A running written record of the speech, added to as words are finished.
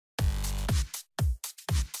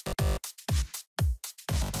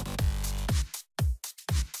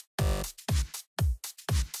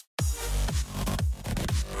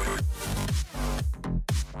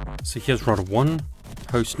So here's router 1,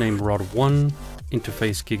 hostname router 1,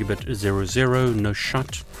 interface gigabit 00, no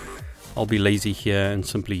shut. I'll be lazy here and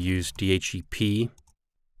simply use dhcp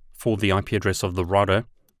for the IP address of the router.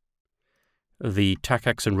 The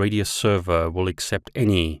TACACS and RADIUS server will accept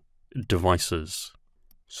any devices,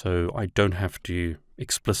 so I don't have to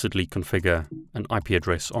explicitly configure an IP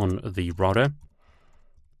address on the router.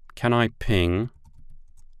 Can I ping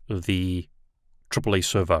the AAA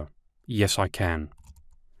server? Yes, I can.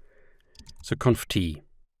 So conft,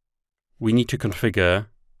 we need to configure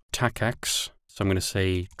TACACS. So I'm going to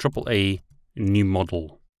say AAA new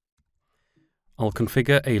model. I'll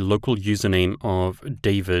configure a local username of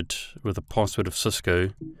David with a password of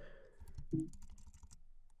Cisco,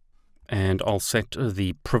 and I'll set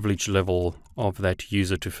the privilege level of that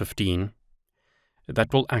user to 15.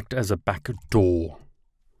 That will act as a backdoor.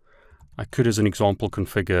 I could, as an example,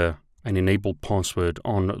 configure an enable password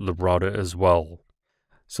on the router as well.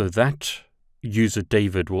 So that user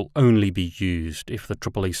David will only be used if the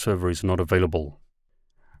AAA server is not available.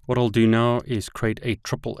 What I'll do now is create a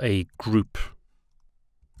AAA group.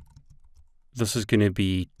 This is going to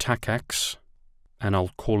be TACACS, and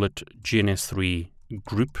I'll call it GNS3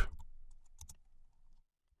 group.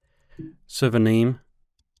 Server name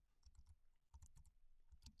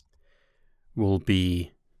will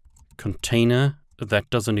be container. That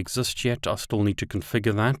doesn't exist yet. I still need to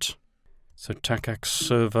configure that. So TACACS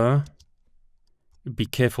server. Be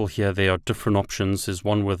careful here. There are different options. There's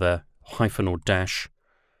one with a hyphen or dash,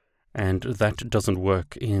 and that doesn't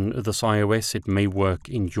work in this iOS. It may work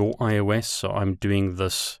in your iOS. So I'm doing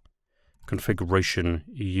this configuration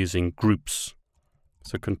using groups.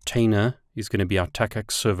 So container is going to be our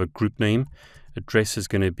TACACS server group name. Address is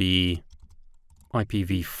going to be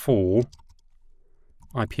IPv4,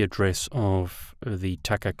 IP address of the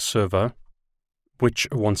TACACS server, which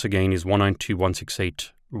once again is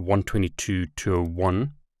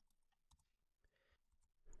 192.168.122.201.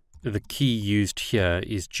 The key used here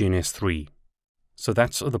is GNS3. So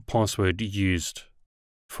that's the password used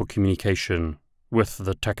for communication with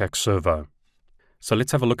the TACACS server. So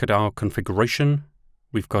let's have a look at our configuration.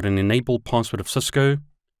 We've got an enable password of Cisco.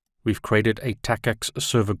 We've created a TACACS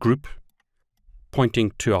server group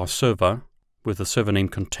pointing to our server with the server name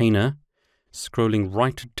container. Scrolling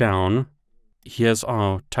right down, here's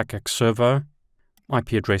our TACACS server,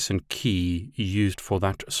 IP address and key used for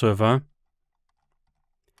that server.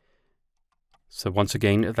 So once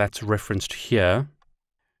again, that's referenced here.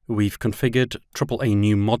 We've configured AAA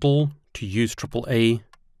new model to use AAA,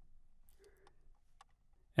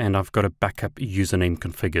 and I've got a backup username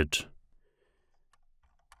configured.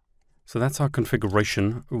 So that's our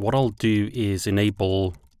configuration. What I'll do is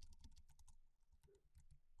enable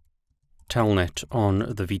telnet on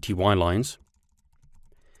the VTY lines,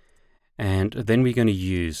 and then we're going to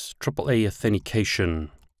use AAA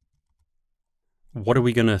authentication. What are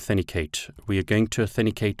we going to authenticate? We are going to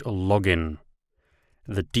authenticate a login.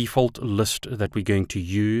 The default list that we're going to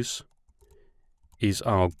use is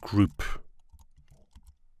our group,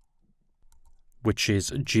 which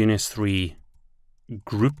is GNS3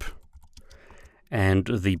 group, and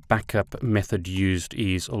the backup method used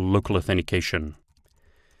is local authentication.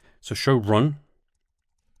 So show run.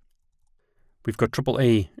 We've got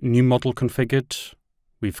AAA new model configured.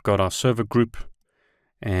 We've got our server group,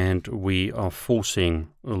 and we are forcing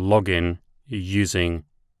a login using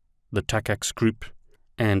the TACACS group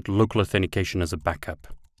and local authentication as a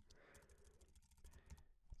backup.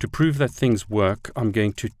 To prove that things work, I'm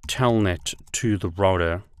going to telnet to the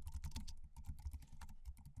router.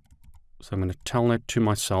 So I'm going to telnet to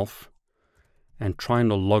myself and try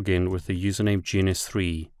and log in with the username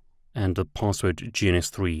GNS3 and the password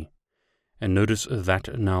GNS3. And notice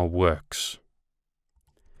that now works.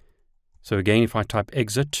 So again, if I type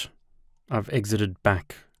exit, I've exited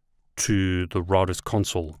back to the router's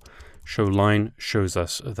console. Show line shows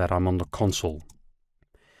us that I'm on the console.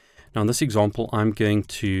 Now in this example, I'm going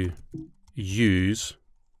to use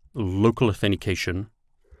local authentication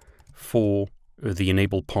for the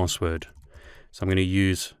enable password. So I'm going to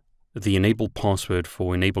use the enable password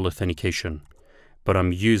for enable authentication, but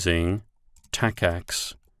I'm using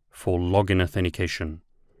TACACS for login authentication.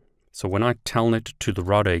 So when I telnet to the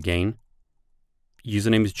router again,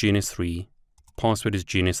 username is GNS3, password is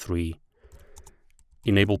GNS3,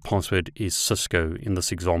 enable password is Cisco in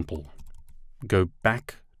this example. Go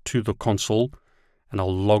back to the console and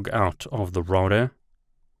I'll log out of the router.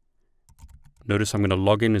 Notice I'm going to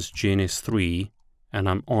log in as GNS3 and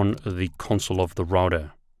I'm on the console of the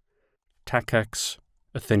router. TACACS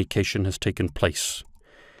authentication has taken place.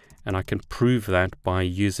 And I can prove that by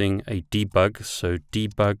using a debug. So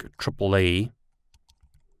debug AAA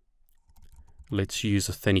Let's use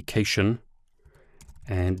Authentication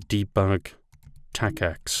and debug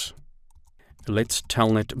TACACS. Let's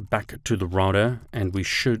telnet back to the router, and we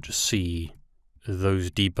should see those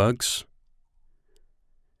debugs.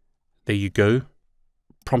 There you go.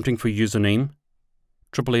 Prompting for username,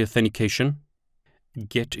 AAA Authentication,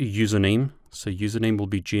 get username. So username will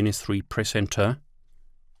be GNS3, press enter.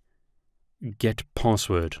 Get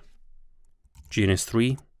password,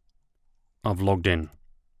 GNS3, I've logged in.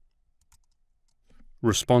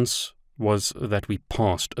 Response was that we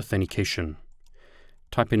passed authentication.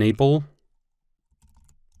 Type enable,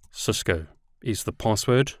 Cisco is the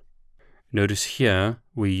password. Notice here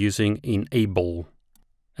we're using enable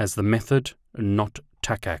as the method, not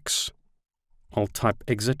TACACS. I'll type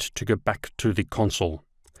exit to go back to the console.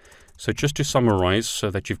 So just to summarize so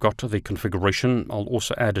that you've got the configuration, I'll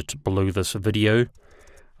also add it below this video.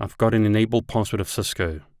 I've got an enable password of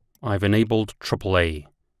Cisco. I've enabled AAA.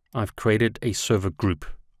 I've created a server group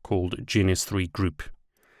called GNS3 group.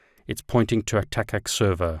 It's pointing to a TACACS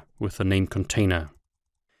server with the name container.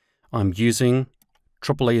 I'm using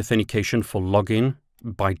AAA authentication for login.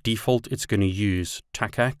 By default, it's going to use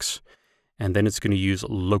TACACS, and then it's going to use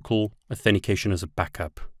local authentication as a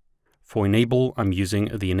backup. For enable, I'm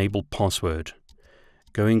using the enable password.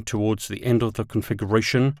 Going towards the end of the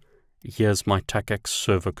configuration, here's my TACACS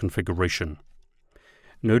server configuration.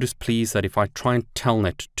 Notice please that if I try and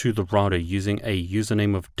telnet to the router using a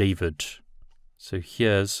username of David, so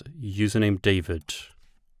here's username David,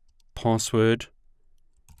 password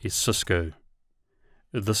is Cisco,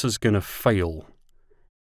 this is going to fail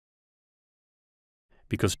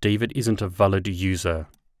because David isn't a valid user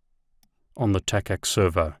on the TACACS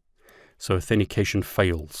server, so authentication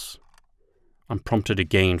fails. I'm prompted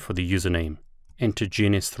again for the username. Enter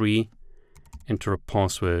GNS3, enter a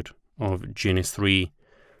password of GNS3.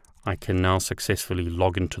 I can now successfully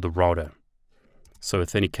log into the router. So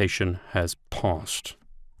authentication has passed.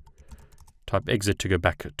 Type exit to go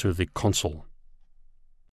back to the console.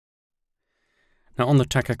 Now on the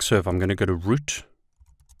TACACS server, I'm going to go to root.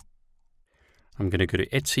 I'm going to go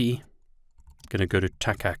to etc. I'm going to go to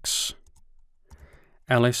TACACS.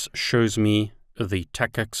 ls shows me the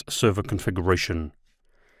TACACS server configuration.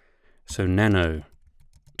 So nano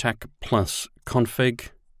tac plus config.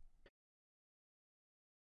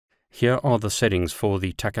 Here are the settings for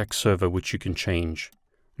the TACACS server which you can change.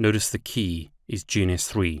 Notice the key is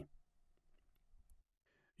GNS3.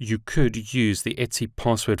 You could use the etc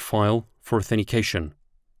password file for authentication.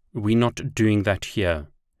 We're not doing that here.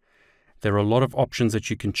 There are a lot of options that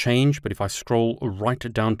you can change, but if I scroll right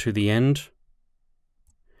down to the end,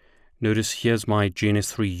 notice here's my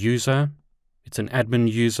GNS3 user. It's an admin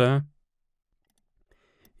user.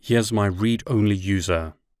 Here's my read-only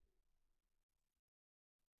user.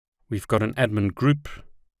 We've got an admin group,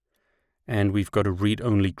 and we've got a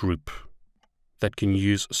read-only group that can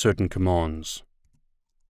use certain commands.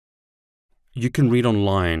 You can read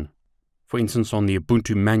online, for instance on the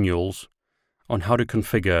Ubuntu manuals, on how to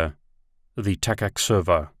configure the TACACS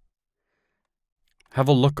server. Have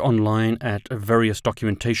a look online at various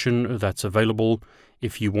documentation that's available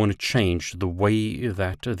if you want to change the way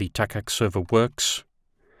that the TACACS server works.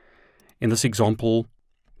 In this example,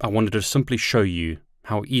 I wanted to simply show you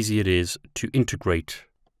how easy it is to integrate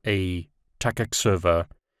a TACACS server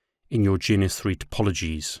in your GNS3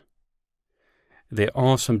 topologies. There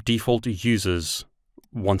are some default users,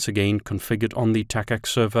 once again configured on the TACACS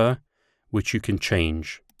server, which you can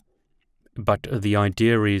change. But the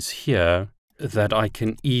idea is here that I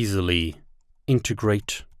can easily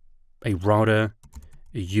integrate a router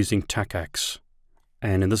using TACACS.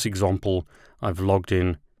 And in this example, I've logged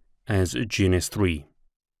in as GNS3.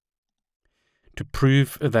 To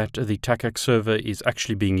prove that the TACACS server is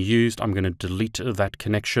actually being used, I'm going to delete that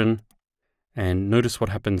connection. And notice what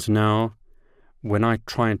happens now. When I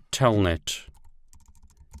try and telnet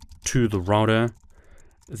to the router,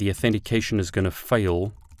 the authentication is going to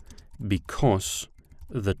fail because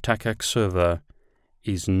the TACACS server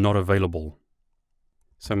is not available.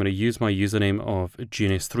 So I'm going to use my username of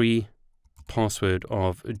GNS3, password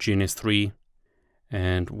of GNS3,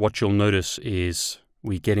 and what you'll notice is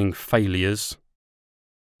we're getting failures.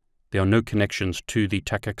 There are no connections to the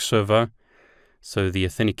TACACS server, so the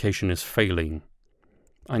authentication is failing.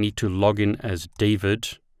 I need to log in as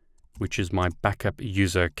David, which is my backup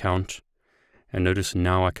user account, and notice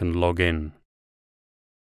now I can log in.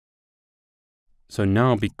 So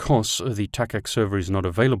now, because the TACACS server is not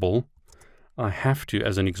available, I have to,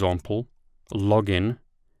 as an example, log in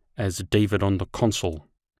as David on the console.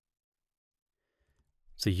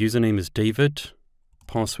 So username is David,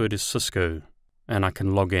 password is Cisco, and I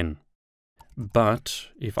can log in. But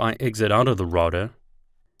if I exit out of the router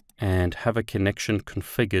and have a connection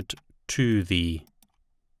configured to the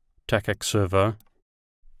TACACS server,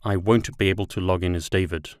 I won't be able to log in as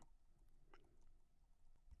David.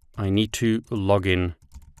 I need to log in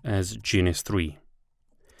as GNS3.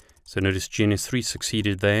 So notice GNS3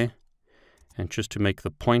 succeeded there. And just to make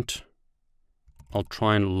the point, I'll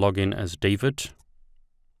try and log in as David.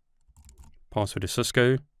 Password is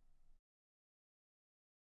Cisco.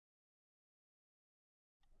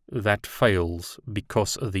 That fails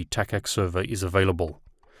because the TACACS server is available.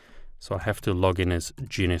 So I have to log in as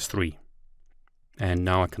GNS3. And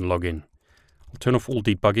now I can log in. I'll turn off all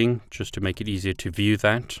debugging just to make it easier to view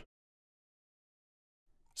that.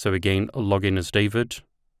 So again, log in as David.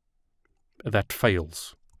 That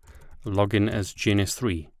fails. Log in as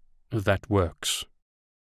GNS3. That works.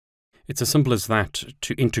 It's as simple as that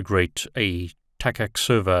to integrate a TACACS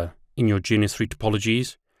server in your GNS3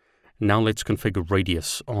 topologies. Now let's configure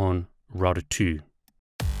RADIUS on router 2.